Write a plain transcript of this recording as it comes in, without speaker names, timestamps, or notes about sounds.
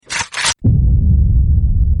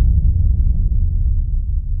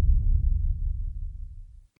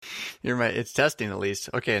It's testing at least.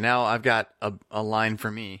 Okay, now I've got a line for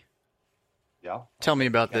me. Yeah. Tell me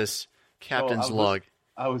about this captain's log.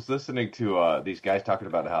 I was listening to these guys talking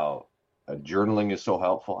about how journaling is so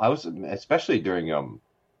helpful. Especially during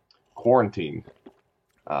quarantine,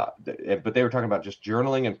 but they were talking about just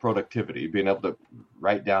journaling and productivity, being able to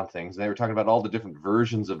write down things. And they were talking about all the different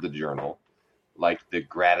versions of the journal, like the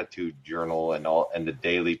gratitude journal and the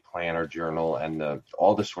daily planner journal and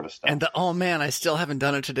all this sort of stuff. And oh man, I still haven't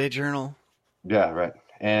done it today journal. Yeah, right.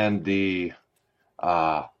 And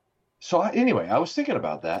anyway, I was thinking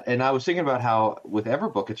about that, and I was thinking about how with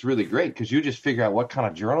Everbook it's really great because you just figure out what kind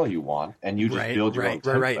of journal you want, and you just build your own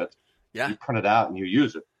template. Right. Yeah. You print it out and you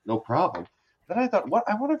use it, no problem. Then I thought,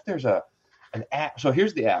 I wonder if there's an app. So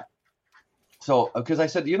here's the app. So because I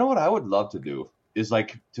said, you know what I would love to do is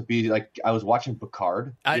to be like I was watching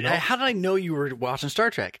Picard. How did I know you were watching Star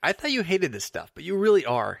Trek? I thought you hated this stuff, but you really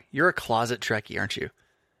are. You're a closet Trekkie, aren't you?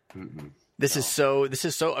 Mm-mm. This is so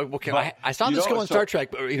okay. But, I saw this go on Star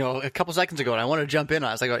Trek, but a couple seconds ago, and I wanted to jump in.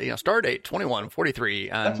 I was like, start date 2143.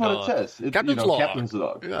 That's what it says. Captain's log. Captain's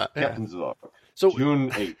log. Yeah. Captain's log. So June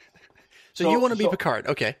 8th. So you want to be Picard?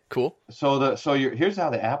 Okay, cool. Here's how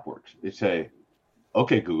the app works. They say,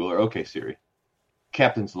 "Okay Google" or "Okay Siri,"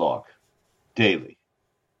 Captain's log, daily,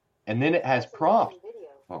 and then it has prompts.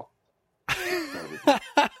 Oh,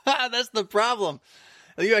 that's the problem.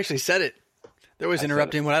 You actually said it. They're always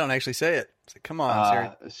interrupting when I don't actually say it. It's like, come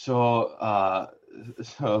on, Siri.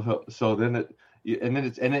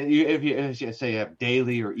 If you say you have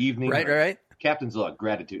daily or evening, right. Captain's log,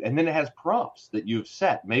 gratitude, and then it has prompts that you've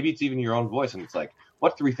set. Maybe it's even your own voice, and it's like,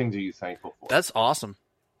 what 3 things are you thankful for? That's awesome.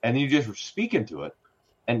 And you just speak into it.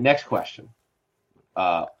 And next question.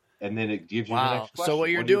 And then it gives you the next question. So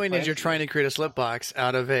what you're doing is you're trying to create a slip box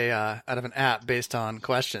out of an app based on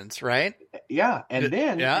questions, right? Yeah, and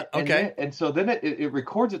then okay. And so then it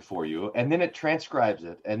records it for you, and then it transcribes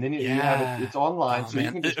it, and then you have it. It's online, so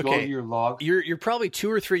you can just go to your log. You're probably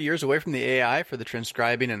 2 or 3 years away from the AI for the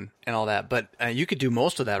transcribing and all that, but you could do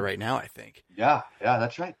most of that right now, I think. Yeah,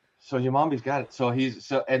 that's right. So your mommy's got it.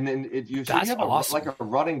 And then you have awesome. a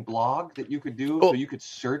running blog that you could do. So you could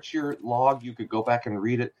search your log. You could go back and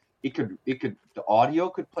read it. The audio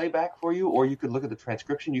could play back for you, or you could look at the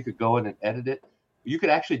transcription. You could go in and edit it. You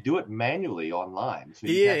could actually do it manually online. So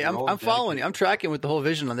I'm following you. I'm tracking with the whole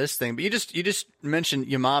vision on this thing. But you just mentioned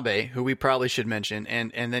Yamabe, who we probably should mention,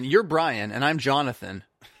 and then you're Bryan, and I'm Jonathan.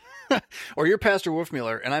 Or you're Pastor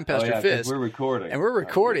Wolfmueller, and I'm Pastor Fisk. We're recording. And we're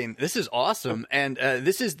recording. This is awesome. And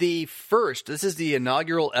this is the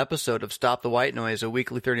inaugural episode of Stop the White Noise, a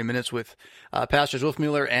weekly 30 minutes with Pastors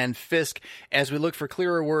Wolfmueller and Fisk, as we look for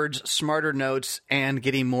clearer words, smarter notes, and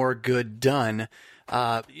getting more good done.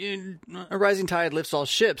 A rising tide lifts all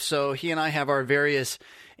ships, so he and I have our various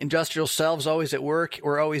industrial selves always at work.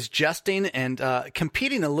 We're always jesting and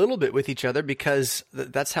competing a little bit with each other because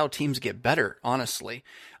that's how teams get better, honestly.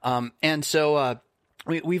 And so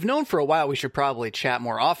we've known for a while we should probably chat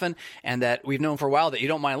more often, and that we've known for a while that you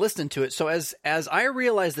don't mind listening to it. So as I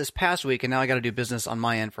realized this past week, and now I got to do business on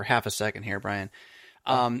my end for half a second here, Bryan,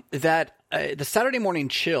 that the Saturday Morning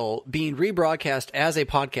Chill being rebroadcast as a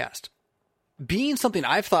podcast, being something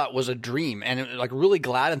I've thought was a dream, and really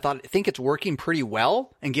glad and think it's working pretty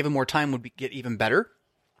well, and given more time would get even better.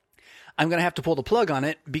 I'm going to have to pull the plug on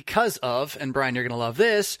it because of, and Bryan, you're going to love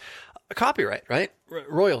this, copyright, right?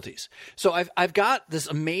 Royalties. So I've got this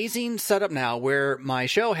amazing setup now where my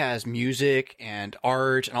show has music and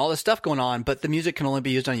art and all this stuff going on, but the music can only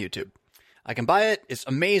be used on YouTube. I can buy it. It's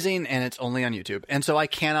amazing, and it's only on YouTube. And so I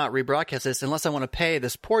cannot rebroadcast this unless I want to pay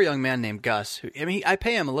this poor young man named Gus, I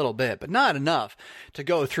pay him a little bit, but not enough to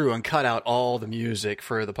go through and cut out all the music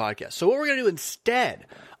for the podcast. So what we're going to do instead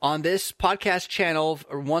on this podcast channel,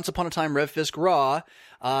 Once Upon a Time Rev Fisk Raw,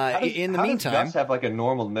 in the meantime... How does Gus have a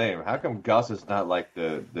normal name? How come Gus is not like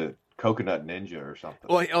the Coconut Ninja or something?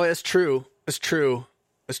 Oh, it's true. It's true.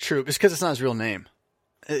 It's because it's not his real name.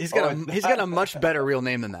 He's got a much better real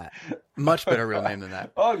name than that. Much better real name than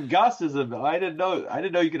that. Oh, Gus is I didn't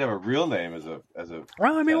know you could have a real name as a.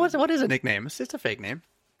 Well, I mean, what is a nickname? It's a fake name.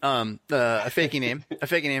 A fakey name.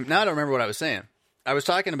 Now I don't remember what I was saying. I was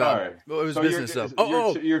talking about what was business.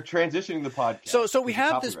 You're transitioning the podcast. So we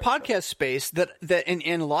have this podcast space that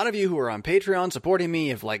and a lot of you who are on Patreon supporting me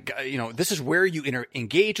have this is where you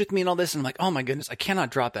engage with me and all this, and I'm like, oh my goodness, I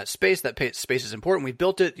cannot drop that space. That space is important. We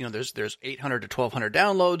built it. There's 800 to 1,200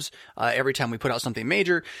 downloads every time we put out something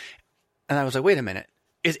major. And I was like, wait a minute,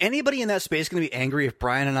 is anybody in that space going to be angry if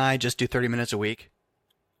Bryan and I just do 30 minutes a week?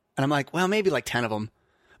 And I'm like, well, maybe 10 of them.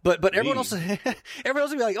 But everyone else will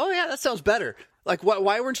be like, oh yeah, that sounds better. Like,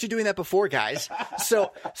 why weren't you doing that before, guys?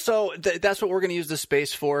 So that's what we're going to use this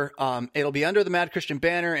space for. It'll be under the Mad Christian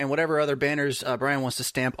banner and whatever other banners Bryan wants to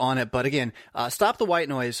stamp on it. But again, Stop the White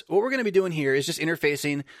Noise. What we're going to be doing here is just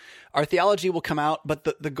interfacing. Our theology will come out, but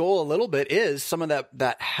the goal a little bit is some of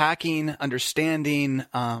that hacking, understanding,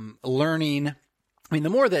 learning. I mean, the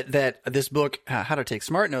more that this book, How to Take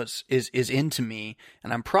Smart Notes, is into me,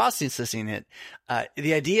 and I'm processing it,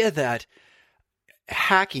 the idea that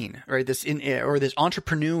hacking, right, this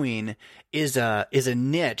entrepreneuring is a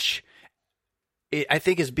niche, I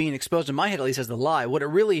think is being exposed in my head, at least, as the lie. What it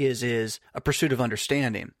really is a pursuit of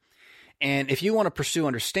understanding. And if you want to pursue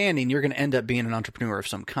understanding, you're going to end up being an entrepreneur of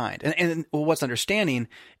some kind. And what's understanding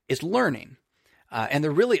is learning. And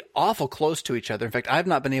they're really awful close to each other. In fact, I've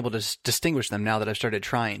not been able to distinguish them now that I've started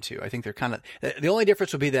trying to. I think they're kind of – the only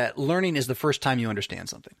difference would be that learning is the first time you understand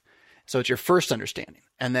something. So it's your first understanding.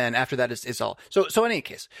 And then after that, it's all. So in any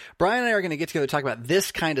case, Bryan and I are going to get together to talk about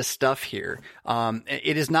this kind of stuff here.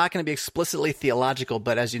 It is not going to be explicitly theological,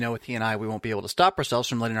 but as you know, with he and I, we won't be able to stop ourselves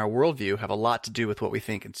from letting our worldview have a lot to do with what we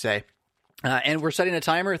think and say. And we're setting a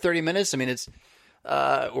timer, 30 minutes. I mean, it's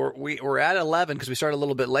we're at 11 because we started a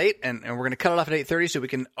little bit late, and we're going to cut it off at 8:30 so we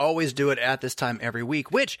can always do it at this time every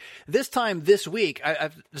week. Which this week,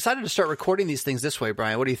 I've decided to start recording these things this way.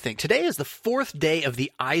 Bryan, what do you think? Today is the 4th day of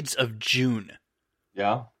the Ides of June.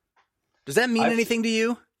 Yeah. Does that mean anything to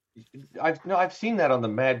you? I've seen that on the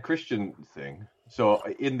Mad Christian thing. So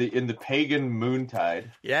in the pagan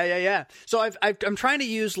moontide. Yeah. So I'm trying to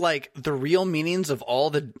use like the real meanings of all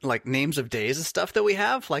the like names of days and stuff that we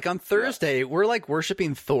have. Like on Thursday, we're like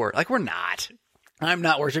worshiping Thor. Like we're not. I'm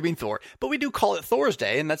not worshiping Thor, but we do call it Thor's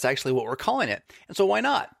Day, and that's actually what we're calling it. And so why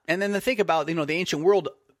not? And then to think about, the ancient world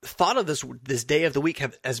thought of this day of the week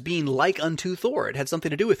as being like unto Thor. It had something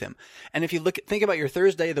to do with him. And if you think about your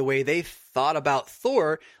Thursday the way they thought about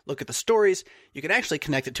Thor, look at the stories, you can actually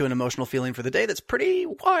connect it to an emotional feeling for the day that's pretty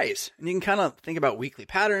wise. And you can kind of think about weekly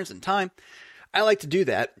patterns and time. I like to do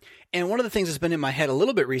that. And one of the things that's been in my head a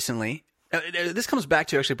little bit recently, this comes back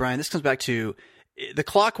to, actually, Bryan, the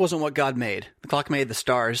clock wasn't what God made. The clock made the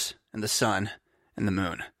stars and the sun and the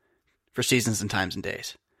moon for seasons and times and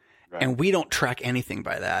days. Right. And we don't track anything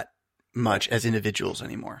by that much as individuals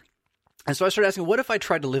anymore. And so I started asking, what if I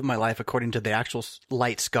tried to live my life according to the actual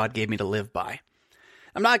lights God gave me to live by?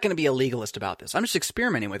 I'm not going to be a legalist about this. I'm just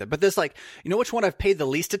experimenting with it. But this, like, which one I've paid the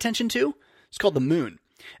least attention to? It's called the moon.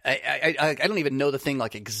 I don't even know the thing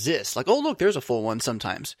like exists. Like, oh, look, there's a full one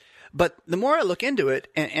sometimes. But the more I look into it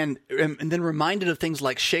and then reminded of things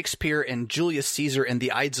like Shakespeare and Julius Caesar and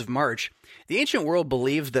the Ides of March, the ancient world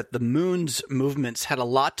believed that the moon's movements had a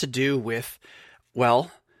lot to do with,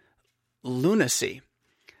 well, lunacy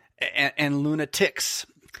and lunatics.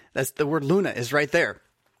 That's the word luna is right there.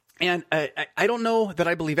 And I don't know that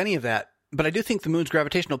I believe any of that, but I do think the moon's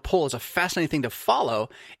gravitational pull is a fascinating thing to follow.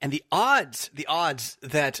 And the odds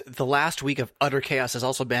that the last week of utter chaos has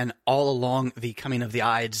also been all along the coming of the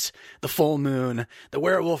Ides, the full moon, the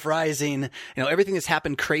werewolf rising, everything that's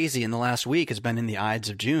happened crazy in the last week has been in the Ides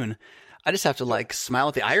of June. I just have to smile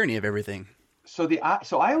at the irony of everything. So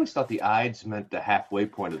I always thought the Ides meant the halfway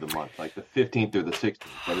point of the month, like the 15th or the 16th,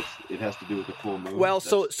 but it has to do with the full moon. Well,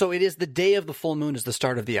 so it is the day of the full moon is the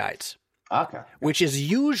start of the Ides. Okay. Which is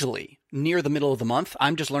usually near the middle of the month.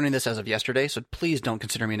 I'm just learning this as of yesterday, so please don't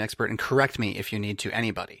consider me an expert and correct me if you need to,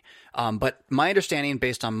 anybody. But my understanding,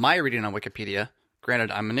 based on my reading on Wikipedia,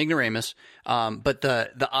 granted I'm an ignoramus, but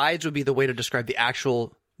the Ides would be the way to describe the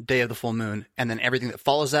actual day of the full moon, and then everything that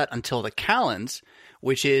follows that until the calends,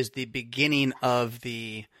 which is the beginning of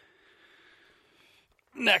the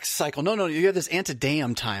next cycle. No, you have this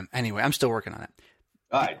antedaeum time. Anyway, I'm still working on it.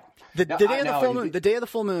 All right. The day of the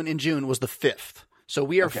full moon in June was the 5th. So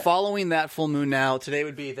we are following that full moon now. Today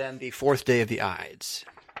would be then the 4th day of the Ides.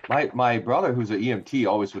 My brother, who's an EMT,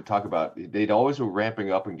 always would talk about they'd always were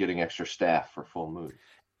ramping up and getting extra staff for full moon.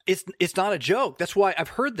 It's not a joke. That's why I've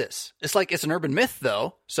heard this. It's like it's an urban myth,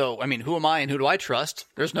 though. So, I mean, who am I and who do I trust?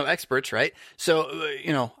 There's no experts, right? So,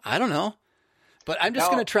 I don't know. But I'm just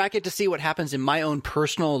going to track it to see what happens in my own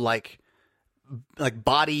personal, like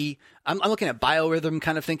body. I'm looking at biorhythm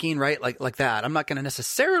kind of thinking, right? Like that. I'm not going to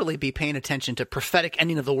necessarily be paying attention to prophetic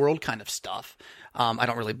ending of the world kind of stuff. I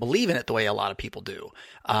don't really believe in it the way a lot of people do,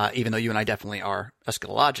 even though you and I definitely are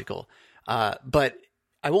eschatological. But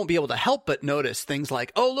I won't be able to help but notice things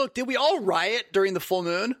like, oh, look, did we all riot during the full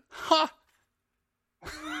moon? Huh.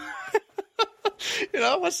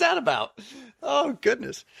 What's that about? Oh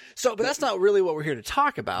goodness. So, but that's not really what we're here to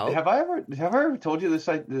talk about. Have I ever told you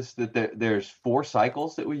that there's 4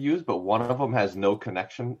 cycles that we use, but one of them has no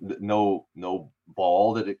connection, no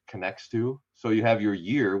ball that it connects to. So you have your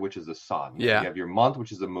year, which is the sun. Yeah. You have your month,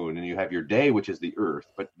 which is the moon, and you have your day, which is the earth.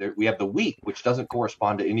 But we have the week, which doesn't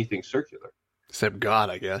correspond to anything circular. Except God,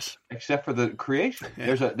 I guess. Except for the creation.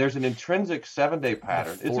 Yeah. There's an intrinsic 7-day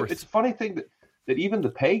pattern. It's a funny thing that even the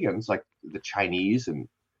pagans, like the Chinese and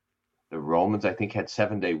the Romans, I think, had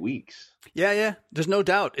 7-day weeks. Yeah. There's no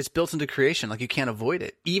doubt. It's built into creation. Like, you can't avoid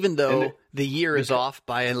it, even though the year is off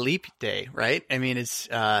by a leap day, right? I mean, it's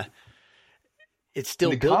still built there.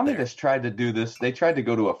 The communists tried to do this. They tried to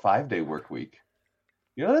go to a 5-day work week.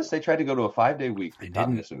 You know this? They tried to go to a 5-day week. The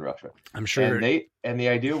communists in Russia. I'm sure. And the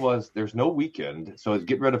idea was there's no weekend, so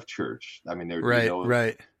get rid of church. I mean,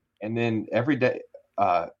 right. And then every day,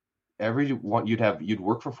 you'd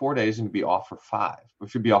work for 4 days and be off for 5,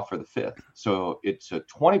 which would be off for the 5th. So it's a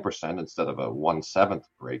 20% instead of a 1/7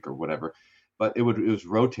 break or whatever. But it was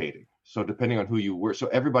rotating. So depending on who you were, so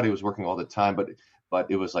everybody was working all the time, but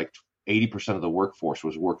it was like 80% of the workforce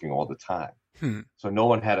was working all the time. So no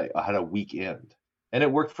one had a weekend, and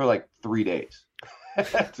it worked for like 3 days.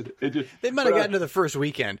 They might have gotten to the first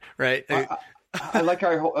weekend, right? I like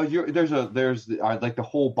like the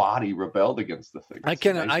whole body rebelled against the thing. I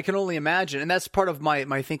can only imagine, and that's part of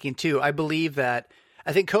my thinking too. I believe that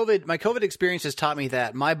my COVID experience has taught me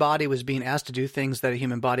that my body was being asked to do things that a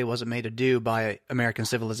human body wasn't made to do by American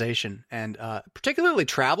civilization, and particularly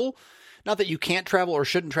travel. Not that you can't travel or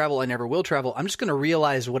shouldn't travel. I never will travel. I'm just going to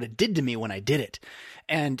realize what it did to me when I did it,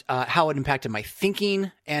 and how it impacted my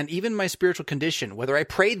thinking and even my spiritual condition, whether I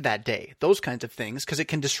prayed that day, those kinds of things, because it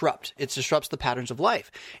disrupts the patterns of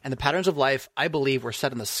life. And the patterns of life, I believe, were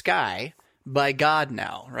set in the sky by God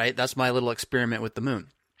now, right? That's my little experiment with the moon.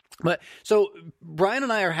 But so Bryan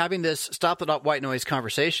and I are having this Stop the White Noise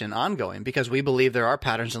conversation ongoing because we believe there are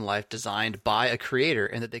patterns in life designed by a creator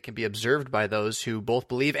and that they can be observed by those who both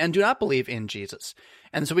believe and do not believe in Jesus.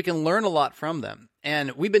 And so we can learn a lot from them.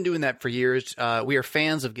 And we've been doing that for years. We are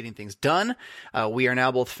fans of getting things done. We are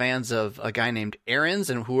now both fans of a guy named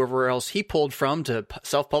Aaron's and whoever else he pulled from to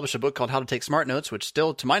self-publish a book called How to Take Smart Notes, which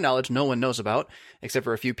still, to my knowledge, no one knows about except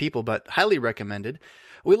for a few people, but highly recommended.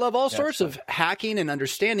 We love all sorts of hacking and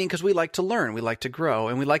understanding because we like to learn, we like to grow,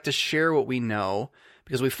 and we like to share what we know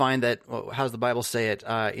because we find that, how does the Bible say it?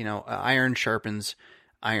 Iron sharpens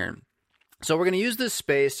iron. So we're going to use this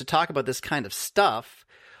space to talk about this kind of stuff,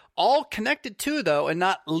 all connected to, though, and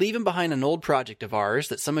not leaving behind an old project of ours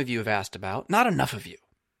that some of you have asked about. Not enough of you,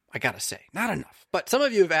 I got to say, not enough. But some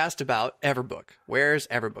of you have asked about Everbook. Where's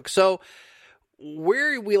Everbook? So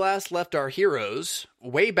where we last left our heroes,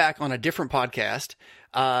 way back on a different podcast,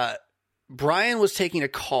 Bryan was taking a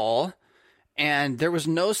call, and there was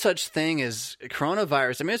no such thing as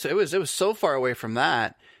coronavirus. I mean, it was so far away from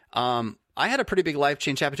that. I had a pretty big life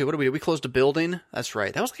change happen too. What did we do? We closed a building. That's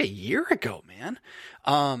right. That was like a year ago, man.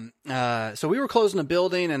 So we were closing a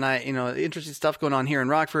building, and interesting stuff going on here in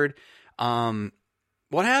Rockford.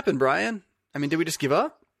 What happened, Bryan? I mean, did we just give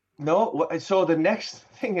up? No. So the next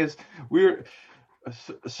thing is we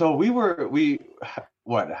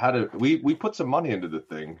put some money into the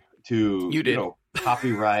thing to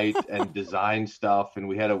copyright and design stuff, and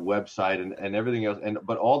we had a website and everything else,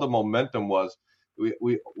 but all the momentum was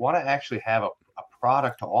we want to actually have a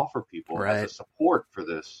product to offer people as a support for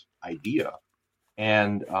this idea,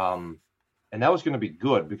 and that was going to be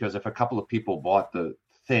good because if a couple of people bought the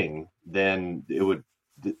thing, then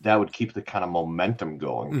that would keep the kind of momentum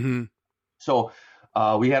going. Mm-hmm. So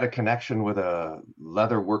we had a connection with a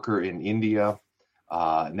leather worker in India.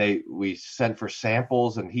 And we sent for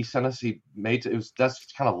samples, and he sent us.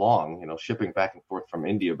 That's kind of long, shipping back and forth from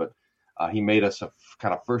India. But he made us a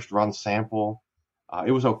kind of first run sample.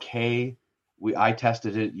 It was okay. I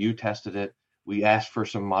tested it. You tested it. We asked for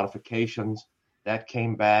some modifications. That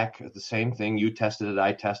came back the same thing. You tested it.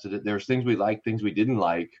 I tested it. There's things we liked, things we didn't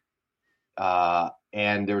like.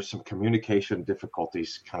 And there was some communication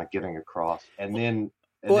difficulties kind of getting across. And then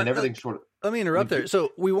everything sort of... Let me interrupt there.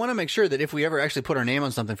 So we want to make sure that if we ever actually put our name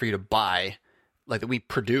on something for you to buy, like that we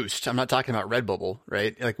produced, I'm not talking about Redbubble,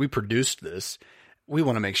 right? Like we produced this. We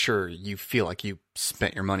want to make sure you feel like you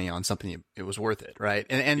spent your money on something it was worth it, right?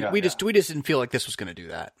 And we just didn't feel like this was going to do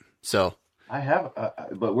that. So I have,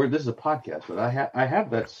 this is a podcast, but I have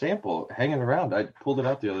that sample hanging around. I pulled it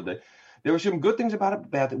out the other day. There were some good things about it,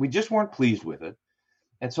 bad that we just weren't pleased with it.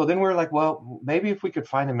 And so then we were like, well, maybe if we could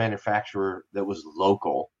find a manufacturer that was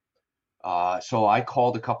local. So I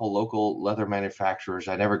called a couple local leather manufacturers.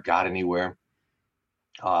 I never got anywhere.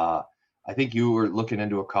 I think you were looking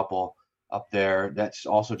into a couple. up there. That's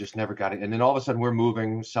also just never got it. And then all of a sudden we're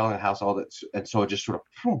moving, selling a house, all that. And so it just sort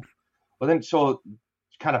of, well, then so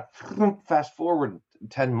kind of fast forward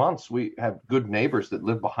 10 months, we have good neighbors that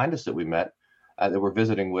live behind us that we met, that we're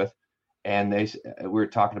visiting with. And we were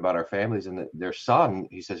talking about our families, and their son,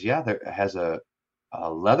 he says, yeah, there has a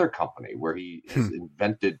leather company where he has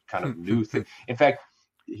invented kind of new things. In fact,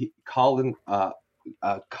 Colin, oh,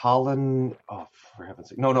 for heaven's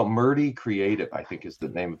sake, no, Murdy Creative, I think is the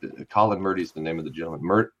name of it. Colin Murdy is the name of the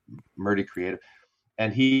gentleman, Murdy Creative.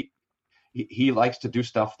 And he likes to do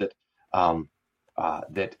stuff that,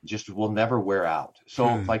 that just will never wear out.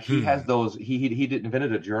 So like he has those, he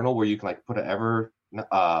invented a journal where you can like put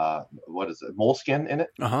what is it, moleskin in it.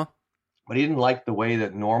 But he didn't like the way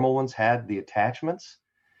that normal ones had the attachments,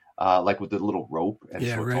 like with the little rope, and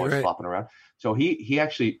so it's always flopping around. So he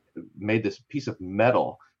actually made this piece of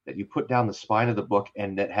metal that you put down the spine of the book,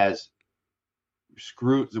 and that has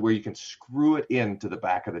screws where you can screw it into the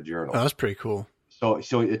back of the journal. Oh, that's pretty cool. So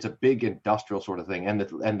it's a big industrial sort of thing, and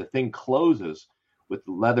the thing closes with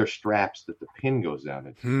leather straps that the pin goes down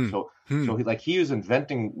into. So he was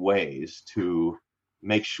inventing ways to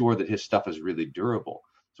make sure that his stuff is really durable.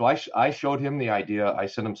 So I showed him the idea. I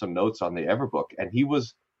sent him some notes on the Everbook, and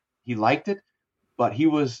he liked it, but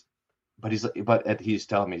he's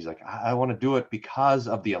telling me, he's like, I want to do it because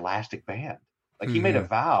of the elastic band. Like he made a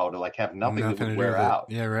vow to like have nothing that would wear out.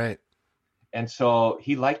 Yeah, right. And so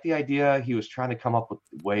he liked the idea. He was trying to come up with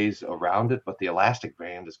ways around it, but the elastic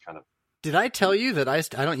band is kind of. Did I tell you that I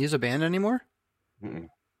don't use a band anymore?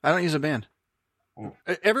 I don't use a band.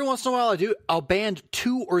 Every once in a while I'll band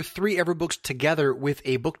 2 or 3 Everbooks together with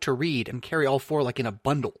a book to read and carry all 4 like in a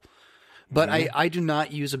bundle. But I do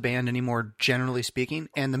not use a band anymore, generally speaking.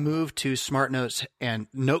 And the move to Smart Notes and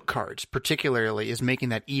note cards particularly is making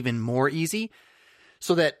that even more easy.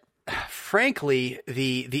 So that, frankly,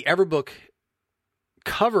 the Everbook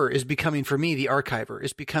cover is becoming, for me, the archiver.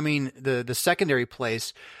 Is becoming the secondary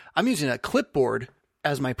place. I'm using a clipboard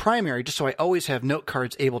as my primary, just so I always have note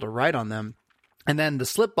cards able to write on them. And then the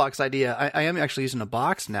slip box idea, I am actually using a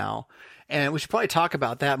box now, and we should probably talk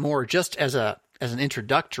about that more just as an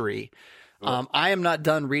introductory. I am not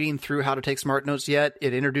done reading through How to Take Smart Notes yet.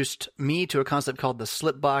 It introduced me to a concept called the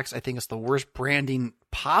slip box. I think it's the worst branding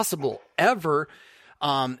possible ever.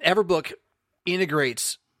 Everbook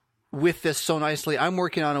integrates with this so nicely. I'm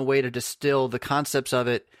working on a way to distill the concepts of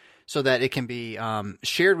it so that it can be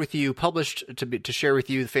shared with you, published to share with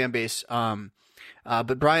you, the fan base.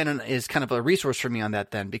 But Bryan is kind of a resource for me on that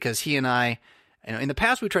then, because he and I, in the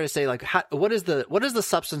past we try to say like, what is the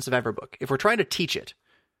substance of Everbook? If we're trying to teach it,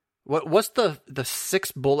 what's the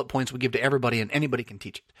 6 bullet points we give to everybody and anybody can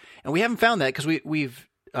teach it? And we haven't found that because we've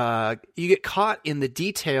you get caught in the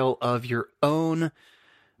detail of your own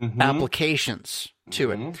applications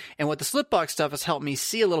to it. And what the Slipbox stuff has helped me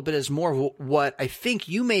see a little bit is more of what I think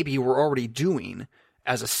you maybe were already doing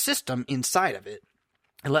as a system inside of it.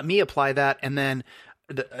 And let me apply that, and then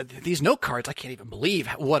these note cards, I can't even believe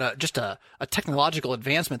what a technological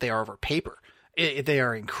advancement they are over paper. They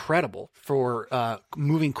are incredible for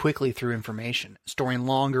moving quickly through information, storing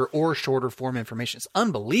longer or shorter form information. It's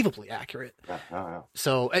unbelievably accurate.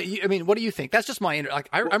 So, I mean, what do you think? That's just my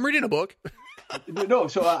I'm reading a book. No,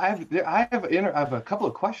 so I have a couple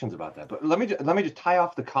of questions about that, but let me just tie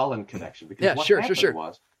off the Colin connection, because what happened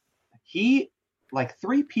was he, like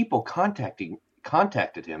 3 people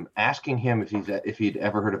contacted him asking him if he'd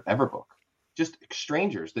ever heard of Everbook. Just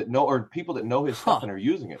strangers that know, or people that know his stuff and are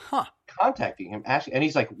using it, contacting him, asking, and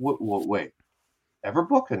he's like, wait,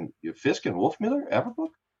 Everbook and Fisk and Wolfmueller, Everbook?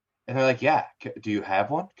 And they're like, yeah, do you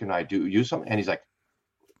have one? Can I use some? And he's like,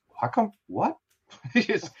 how come, what?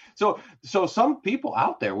 So some people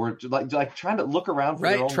out there were like trying to look around for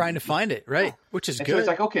their own, trying to find it, which is and good. So it's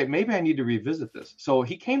like, okay, maybe I need to revisit this. So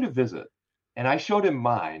he came to visit, and I showed him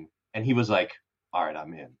mine, and he was like, all right,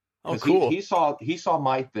 I'm in. Oh, cool. He saw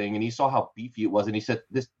my thing, and he saw how beefy it was, and he said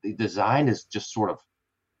the design is just sort of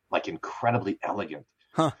like incredibly elegant.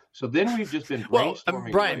 So then we've just been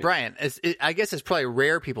brainstorming. Bryan, I guess it's probably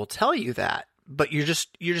rare people tell you that, but you're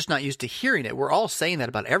just not used to hearing it. We're all saying that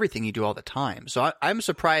about everything you do all the time. So I'm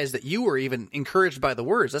surprised that you were even encouraged by the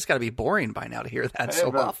words. That's got to be boring by now to hear that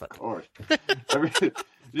so often. Of course.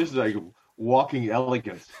 This is like walking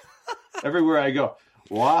elegance. Everywhere I go,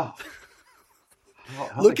 wow.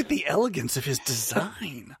 Look at the elegance of his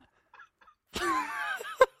design.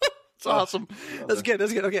 It's awesome. That's good.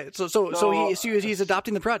 Okay. So he's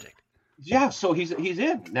adopting the project. Yeah. So he's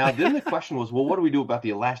in now. Then the question was, well, what do we do about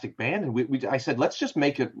the elastic band? And I said, let's just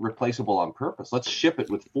make it replaceable on purpose. Let's ship it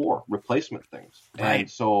with 4 replacement things. Right. And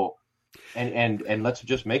so and let's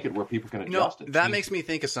just make it where people can adjust it. That makes me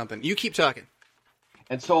think of something. You keep talking.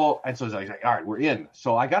 And so he's like, all right, we're in.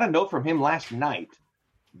 So I got a note from him last night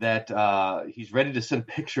that he's ready to send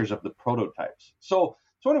pictures of the prototypes. So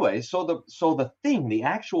anyway, so the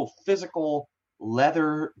actual physical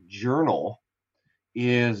leather journal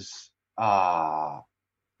is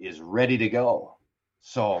ready to go.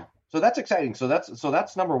 So that's exciting. So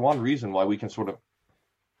that's number one reason why we can sort of,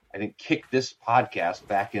 I think, kick this podcast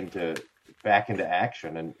back into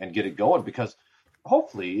action and get it going, because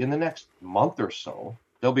hopefully in the next month or so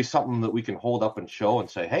there'll be something that we can hold up and show and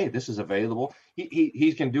say, hey, this is available.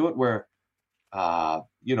 He can do it where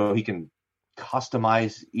he can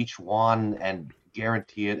customize each one and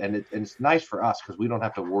guarantee it, and it's nice for us because we don't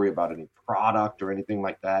have to worry about any product or anything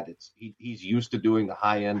like that. He's used to doing the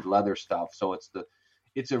high end leather stuff, so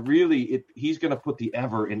he's going to put the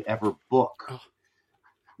ever in ever book. Oh.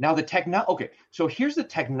 Now okay, so here's the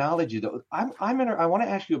technology though. I want to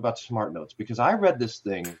ask you about Smart Notes, because I read this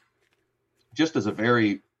thing just as a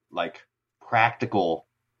very practical,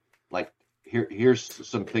 here's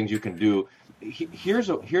some things you can do. Here's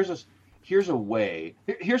a way.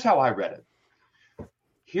 Here's how I read it.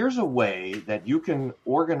 Here's a way that you can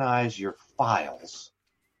organize your files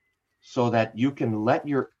so that you can let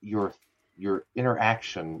your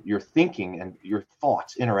interaction, your thinking, and your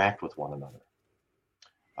thoughts interact with one another.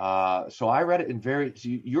 So I read it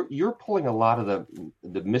you're pulling a lot of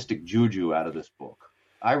the mystic juju out of this book.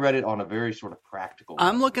 I read it on a very sort of practical level.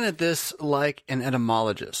 I'm looking at this like an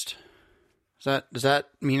etymologist. Does that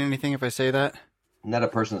mean anything if I say that? Isn't that a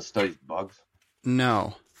person that studies bugs?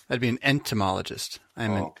 No, that'd be an entomologist.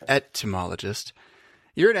 I'm an etymologist.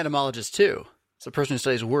 You're an etymologist too. It's a person who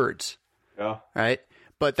studies words. Yeah. Right?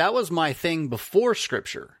 But that was my thing before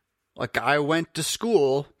Scripture. I went to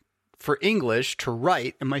school for English to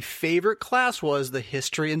write, and my favorite class was the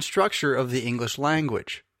history and structure of the English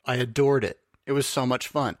language. I adored it. It was so much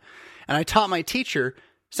fun. And I taught my teacher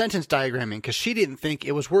sentence diagramming because she didn't think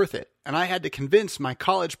it was worth it. And I had to convince my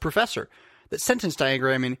college professor that sentence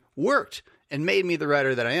diagramming worked and made me the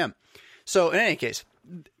writer that I am. So in any case,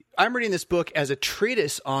 I'm reading this book as a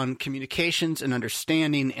treatise on communications and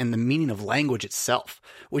understanding and the meaning of language itself,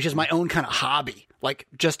 which is my own kind of hobby,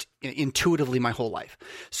 just intuitively my whole life.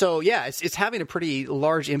 So yeah, it's having a pretty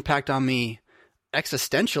large impact on me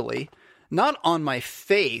existentially, not on my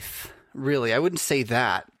faith, really. I wouldn't say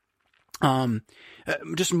that.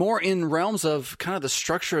 Just more in realms of kind of the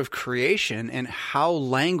structure of creation and how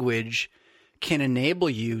language can enable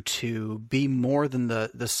you to be more than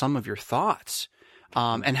the sum of your thoughts.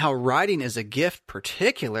 And how writing as a gift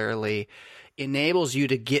particularly enables you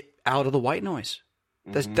to get out of the white noise.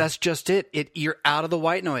 That's just it. You're out of the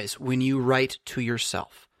white noise when you write to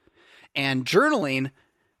yourself. And journaling,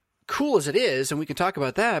 cool as it is, and we can talk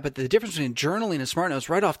about that, but the difference between journaling and Smart Notes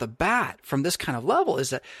right off the bat from this kind of level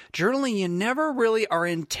is that journaling, you never really are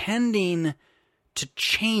intending to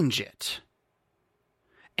change it.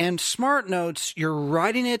 And Smart Notes, you're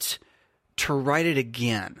writing it to write it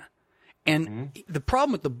again. And the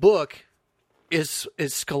problem with the book is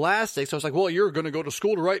scholastic. So it's well, you're going to go to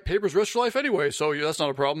school to write papers the rest of your life anyway, so that's not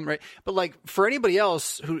a problem, right? But for anybody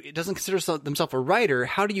else who doesn't consider themselves a writer,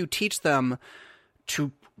 how do you teach them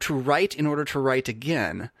to write in order to write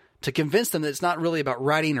again, to convince them that it's not really about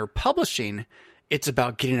writing or publishing, it's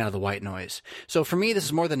about getting out of the white noise? So for me, this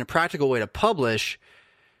is more than a practical way to publish.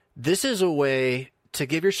 This is a way to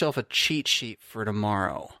give yourself a cheat sheet for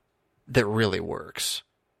tomorrow that really works.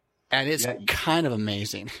 And it's kind of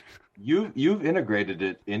amazing. You've integrated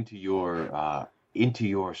it into your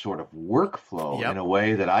sort of workflow in a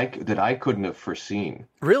way that I couldn't have foreseen.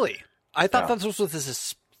 Really? I thought that's what this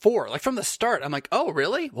is for. From the start, I'm oh,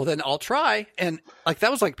 really? Well, then I'll try. And that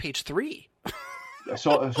was page 3.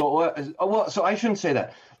 So I shouldn't say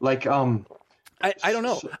that. I don't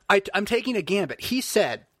know. I'm taking a gambit. He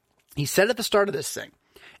said at the start of this thing,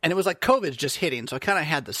 and it was COVID's just hitting, so I kind of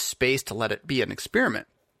had the space to let it be an experiment.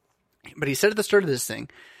 But he said at the start of this thing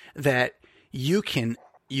that you can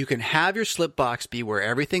have your slip box be where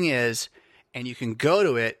everything is, and you can go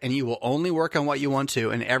to it, and you will only work on what you want to,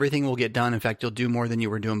 and everything will get done. In fact, you'll do more than you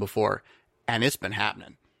were doing before. And it's been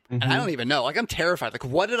happening. And I don't even know. I'm terrified.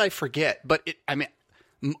 What did I forget? But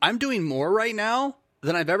I'm doing more right now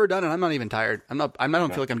than I've ever done, and I'm not even tired. I don't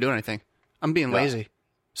feel like I'm doing anything. I'm being lazy.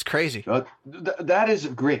 It's crazy. That is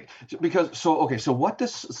great because so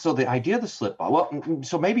the idea of the slip box. Well,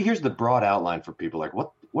 so maybe here's the broad outline for people.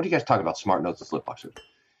 What do you guys talk about Smart Notes and slip boxes?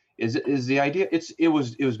 Is the idea? It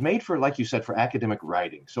was made for, like you said, for academic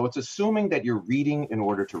writing. So it's assuming that you're reading in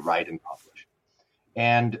order to write and publish.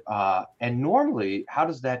 And normally, how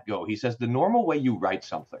does that go? He says the normal way you write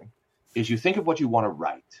something is you think of what you want to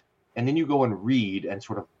write, and then you go and read and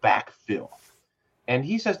sort of backfill. And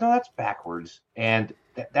he says, no, that's backwards, and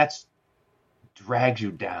that's drags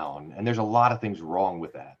you down, and there's a lot of things wrong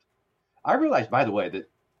with that. I realized, by the way,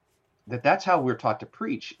 that's how we're taught to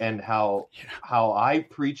preach, and how I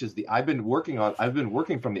preach is I've been working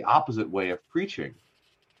from the opposite way of preaching.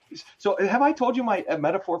 So have I told you my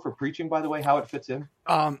metaphor for preaching, by the way, how it fits in?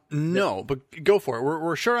 No, but go for it.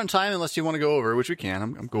 We're short on time unless you want to go over, which we can.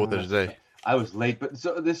 I'm cool with it today. I was late, but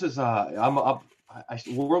so this is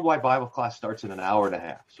Worldwide Bible class starts in an hour and a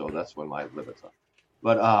half, so that's when my limits are.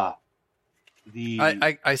 But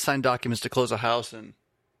I signed documents to close a house in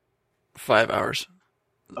 5 hours,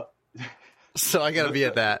 so I got to be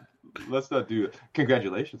at that. Let's not do it.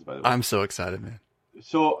 Congratulations, by the way. I'm so excited, man.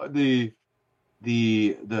 So the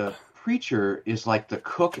preacher is like the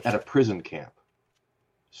cook at a prison camp.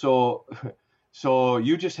 So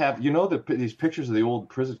you just have, these pictures of the old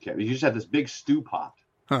prison camp. You just have this big stew pot,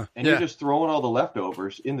 and you're just throwing all the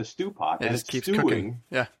leftovers in the stew pot, and it's keeps stewing. Cooking.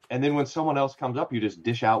 Yeah. And then when someone else comes up, you just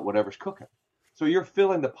dish out whatever's cooking. So you're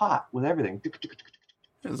filling the pot with everything.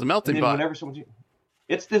 It's a melting pot.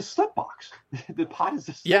 It's the slip box. The pot is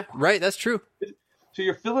the slip box. Right. That's true. So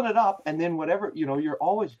you're filling it up, and then whatever, you're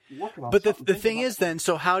always working on. But the thing is then,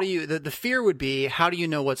 so how do you, the fear would be, how do you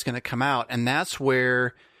know what's going to come out? And that's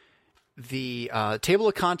where the table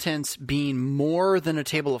of contents being more than a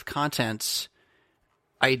table of contents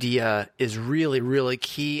idea is really, really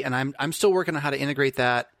key. And I'm still working on how to integrate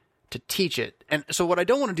that to teach it. And so what I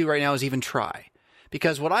don't want to do right now is even try,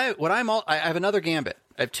 because I have another gambit.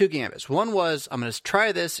 I have two gambits. One was I'm going to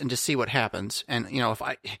try this and just see what happens. And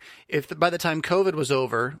if by the time COVID was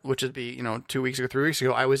over, which would be 2 weeks or 3 weeks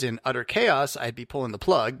ago, I was in utter chaos, I'd be pulling the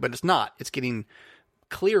plug. But it's not. It's getting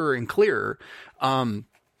clearer and clearer.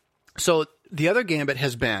 So the other gambit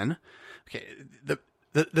has been, okay,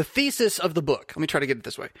 the thesis of the book. Let me try to get it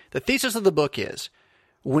this way. The thesis of the book is,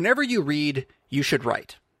 whenever you read, you should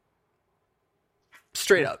write.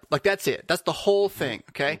 Straight up. Like, that's it. That's the whole thing.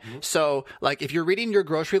 Okay. Mm-hmm. So, like, if you're reading your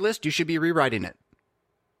grocery list, you should be rewriting it.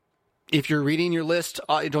 If you're reading your list,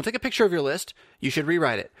 don't take a picture of your list. You should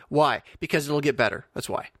rewrite it. Why? Because it'll get better. That's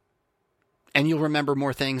why. And you'll remember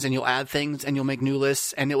more things, and you'll add things, and you'll make new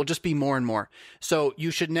lists, and it will just be more and more. So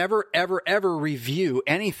you should never, ever, ever review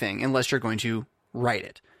anything unless you're going to write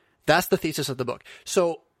it. That's the thesis of the book.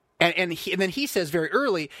 So, and then he says very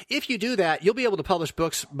early, if you do that, you'll be able to publish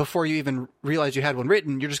books before you even realize you had one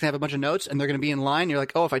written. You're just going to have a bunch of notes, and they're going to be in line. You're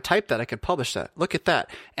like, oh, if I typed that, I could publish that. Look at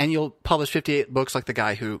that. And you'll publish 58 books like the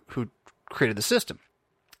guy who created the system.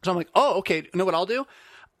 So I'm like, oh, okay, you know what I'll do?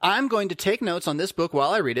 I'm going to take notes on this book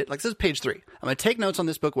while I read it. Like, this is page 3. I'm going to take notes on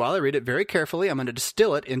this book while I read it very carefully. I'm going to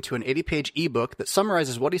distill it into an 80-page ebook that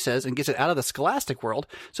summarizes what he says and gets it out of the scholastic world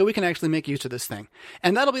so we can actually make use of this thing.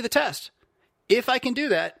 And that'll be the test. If I can do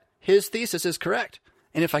that, his thesis is correct.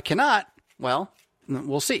 And if I cannot, well,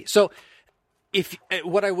 we'll see. So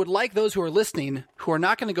what I would like those who are listening, who are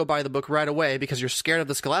not going to go buy the book right away because you're scared of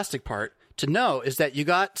the scholastic part, to know is that you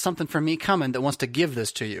got something from me coming that wants to give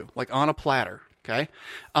this to you, like on a platter. Okay.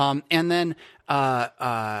 And then,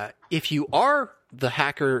 if you are the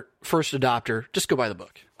hacker first adopter, just go buy the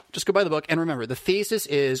book. Just go buy the book. And remember, the thesis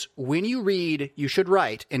is when you read, you should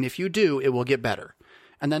write. And if you do, it will get better.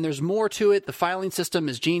 And then there's more to it. The filing system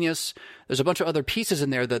is genius. There's a bunch of other pieces in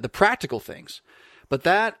there, the practical things. But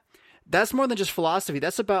that's more than just philosophy.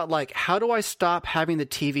 That's about, like, how do I stop having the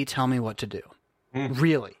TV tell me what to do?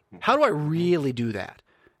 Really? How do I really do that?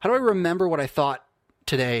 How do I remember what I thought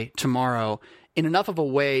today, tomorrow, in enough of a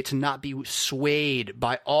way to not be swayed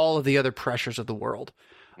by all of the other pressures of the world?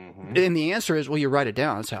 Mm-hmm. And the answer is, well, you write it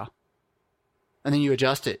down. That's how. And then you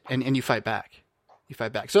adjust it and you fight back.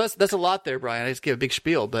 So that's a lot there, Brian. I just give a big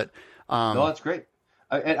spiel, but no, that's great.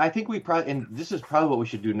 And I think and this is probably what we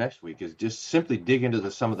should do next week, is just simply dig into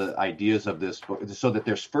some of the ideas of this book, so that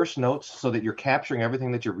there's first notes, so that you're capturing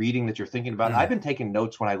everything that you're reading, that you're thinking about. Mm-hmm. I've been taking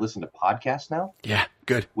notes when I listen to podcasts now. Yeah,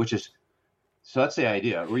 good. So that's the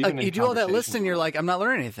idea. Or even you do all that listing, you're like, I'm not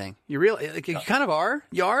learning anything. You really, like, you kind of are.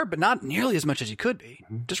 You are, but not nearly as much as you could be.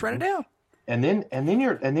 Mm-hmm. Just write it down. And then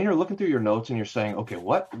you're looking through your notes and you're saying, okay,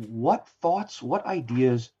 what thoughts, what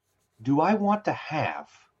ideas do I want to have?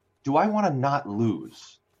 Do I want to not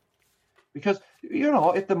lose? Because,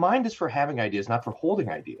 if the mind is for having ideas, not for holding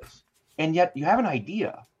ideas, and yet you have an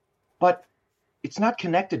idea, but it's not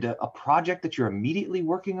connected to a project that you're immediately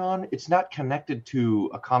working on. It's not connected to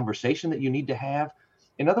a conversation that you need to have.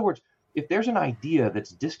 In other words, if there's an idea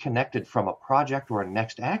that's disconnected from a project or a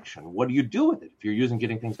next action, what do you do with it? If you're using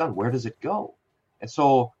getting things done, where does it go? And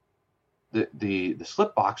so the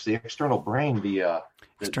slip box, the external brain, the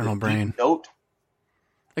external brain note,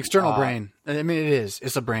 External brain. I mean, it is.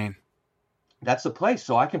 It's a brain. That's the place,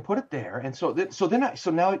 so I can put it there, and so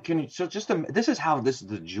now it can. So this is how this is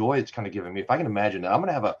the joy it's kind of giving me. If I can imagine that I'm going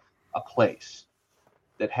to have a place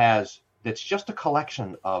that's just a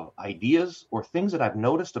collection of ideas or things that I've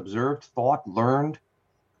noticed, observed, thought, learned,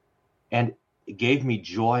 and it gave me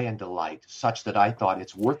joy and delight, such that I thought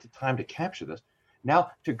it's worth the time to capture this.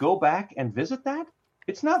 Now to go back and visit that,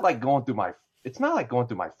 it's not like going through my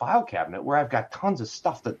file cabinet where I've got tons of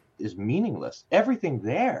stuff that is meaningless. Everything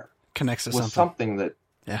there connects to something that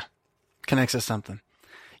connects to something.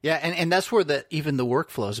 Yeah, and that's where even the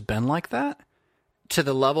workflow's been like that, to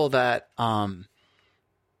the level that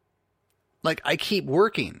like I keep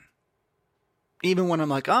working. Even when I'm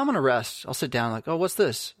like, oh, I'm gonna rest, I'll sit down like, oh, what's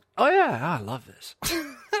this? Oh yeah, I love this.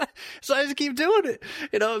 So I just keep doing it,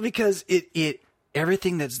 because it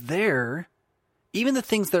everything that's there, even the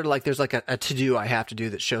things that are like, there's like a to-do I have to do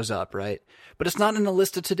that shows up, right? But it's not in a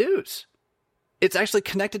list of to-dos. It's actually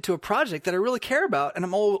connected to a project that I really care about and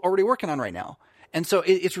I'm already working on right now. And so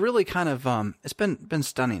it's really kind of, it's been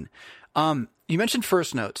stunning. You mentioned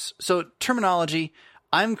first notes. So terminology,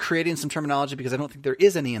 I'm creating some terminology because I don't think there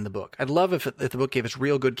is any in the book. I'd love if the book gave us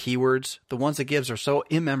real good keywords. The ones it gives are so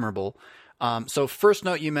immemorable. So first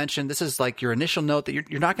note you mentioned, this is like your initial note that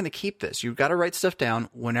you're not going to keep this. You've got to write stuff down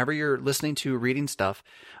whenever you're listening to reading stuff,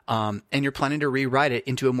 and you're planning to rewrite it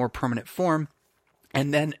into a more permanent form.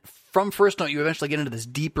 And then from first note, you eventually get into this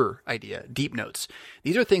deeper idea, deep notes.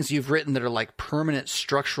 These are things you've written that are like permanent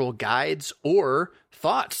structural guides or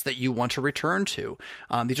thoughts that you want to return to.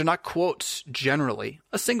 These are not quotes generally.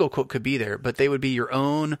 A single quote could be there, but they would be your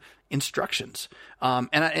own instructions.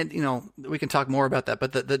 And we can talk more about that.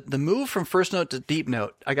 But the move from first note to deep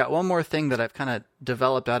note, I got one more thing that I've kind of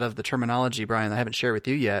developed out of the terminology, Bryan, that I haven't shared with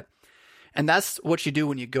you yet. And that's what you do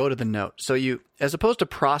when you go to the note. So you, as opposed to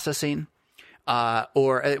processing,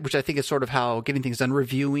 which I think is sort of how getting things done,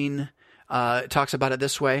 reviewing, talks about it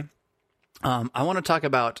this way. I want to talk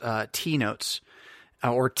about T notes,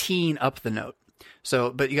 or teeing up the note. So,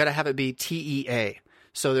 but you got to have it be TEA.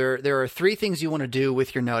 So there are three things you want to do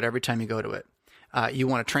with your note every time you go to it. You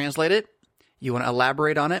want to translate it, you want to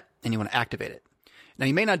elaborate on it, and you want to activate it. Now,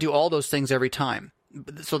 you may not do all those things every time.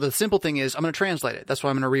 So the simple thing is, I'm going to translate it. That's why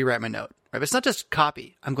I'm going to rewrite my note. Right? But it's not just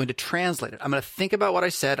copy. I'm going to translate it. I'm going to think about what I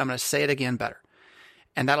said. I'm going to say it again better.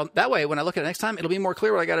 And that way, when I look at it next time, it'll be more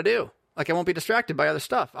clear what I got to do. Like, I won't be distracted by other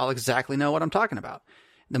stuff. I'll exactly know what I'm talking about.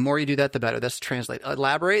 The more you do that, the better. That's translate.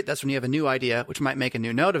 Elaborate, that's when you have a new idea, which might make a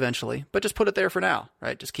new note eventually, but just put it there for now,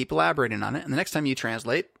 right? Just keep elaborating on it. And the next time you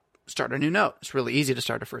translate, start a new note. It's really easy to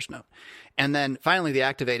start a first note. And then finally, the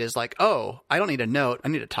activate is like, oh, I don't need a note. I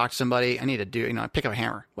need to talk to somebody. I need to do, pick up a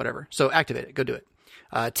hammer, whatever. So activate it. Go do it.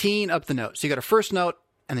 Teeing up the note. So you got a first note,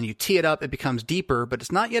 and then you tee it up. It becomes deeper, but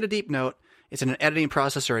it's not yet a deep note. It's in an editing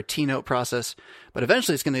process or a T-note process, but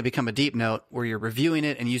eventually it's going to become a deep note where you're reviewing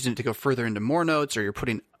it and using it to go further into more notes, or you're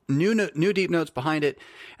putting new deep notes behind it.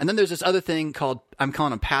 And then there's this other thing called, I'm calling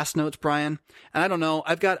them past notes, Bryan. And I don't know,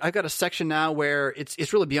 I've got a section now where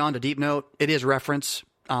it's really beyond a deep note. It is reference.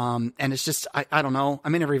 And it's just, I don't know. I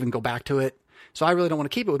may never even go back to it. So I really don't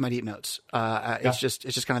want to keep it with my deep notes. It's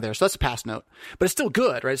just kind of there. So that's a past note, but it's still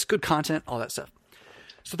good, right? It's good content, all that stuff.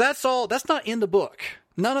 So that's all, that's not in the book.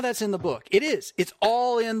 None of that's in the book. It is. It's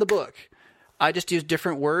all in the book. I just use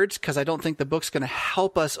different words because I don't think the book's going to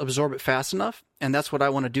help us absorb it fast enough. And that's what I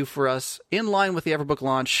want to do for us in line with the Everbook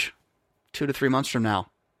launch 2 to 3 months from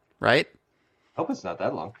now. Right? I hope it's not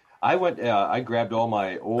that long. I grabbed all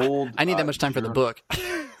my old... I need that much time for the book.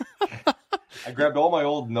 I grabbed all my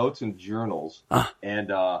old notes and journals,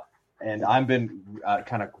 and I've been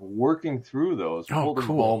kind of working through those, holding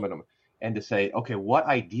momentum, and to say, okay, what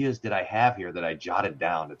ideas did I have here that I jotted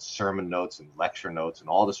down? It's sermon notes and lecture notes and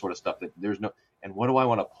all this sort of stuff that there's no, and what do I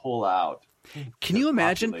want to pull out? Can you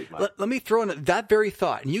imagine? Let me throw in that very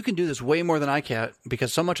thought, and you can do this way more than I can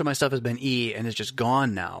because so much of my stuff has been and is just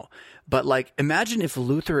gone now. But like, imagine if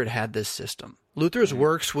Luther had this system. Luther's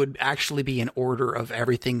works would actually be in order of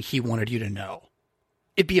everything he wanted you to know.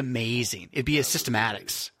 It'd be amazing. It'd be a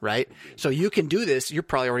systematics, right? So you can do this. You're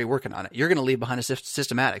probably already working on it. You're going to leave behind a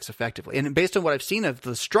systematics effectively. And based on what I've seen of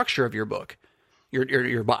the structure of your book,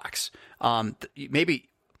 your box, maybe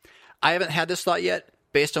I haven't had this thought yet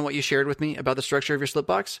based on what you shared with me about the structure of your slip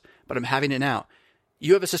box, but I'm having it now.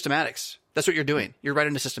 You have a systematics. That's what you're doing. You're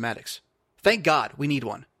writing a systematics. Thank God we need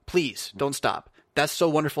one. Please don't stop. That's so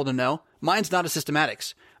wonderful to know. Mine's not a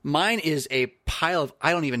systematics. Mine is a pile of,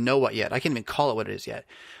 I don't even know what yet. I can't even call it what it is yet.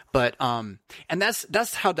 But, and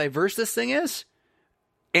that's how diverse this thing is.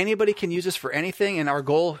 Anybody can use this for anything. And our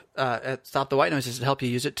goal at Stop the White Noise is to help you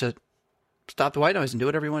use it to stop the white noise and do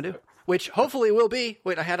whatever you want to do. which hopefully will be.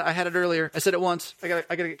 Wait, I had it earlier. I said it once. I gotta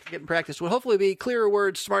get in practice. Will hopefully be clearer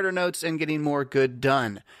words, smarter notes, and getting more good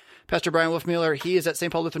done. Pastor Bryan Wolfmueller, he is at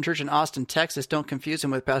St. Paul Lutheran Church in Austin, Texas. Don't confuse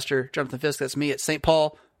him with Pastor Jonathan Fisk. That's me at St.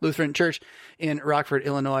 Paul Lutheran Church in Rockford,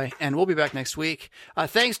 Illinois. And we'll be back next week.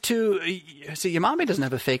 Thanks to, Yamabe doesn't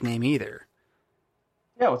have a fake name either.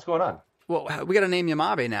 Yeah, what's going on? Well, we got to name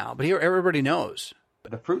Yamabe now, but here everybody knows.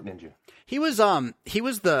 The Fruit Ninja. He was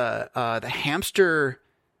the hamster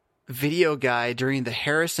video guy during the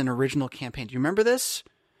Harrison original campaign. Do you remember this?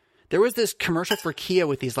 There was this commercial for Kia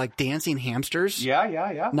with these like dancing hamsters.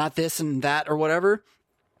 Yeah. Not this and that or whatever.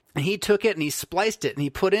 And he took it and he spliced it and he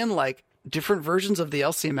put in like different versions of the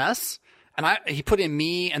LCMS. And he put in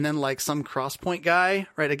me and then like some Crosspoint guy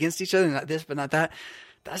right against each other. Not this, but not that.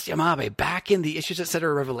 That's Yamabe back in the Issues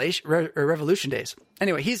Etc. Revolution days.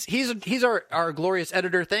 Anyway, he's our glorious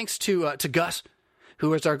editor. Thanks to Gus,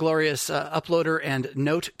 who is our glorious uploader and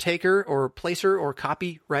note taker or placer or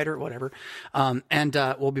copywriter, whatever. And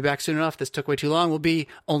we'll be back soon enough. This took way too long. We'll be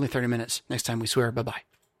only 30 minutes next time we swear. Bye-bye.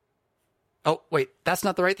 Oh, wait, that's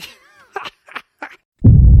not the right thing.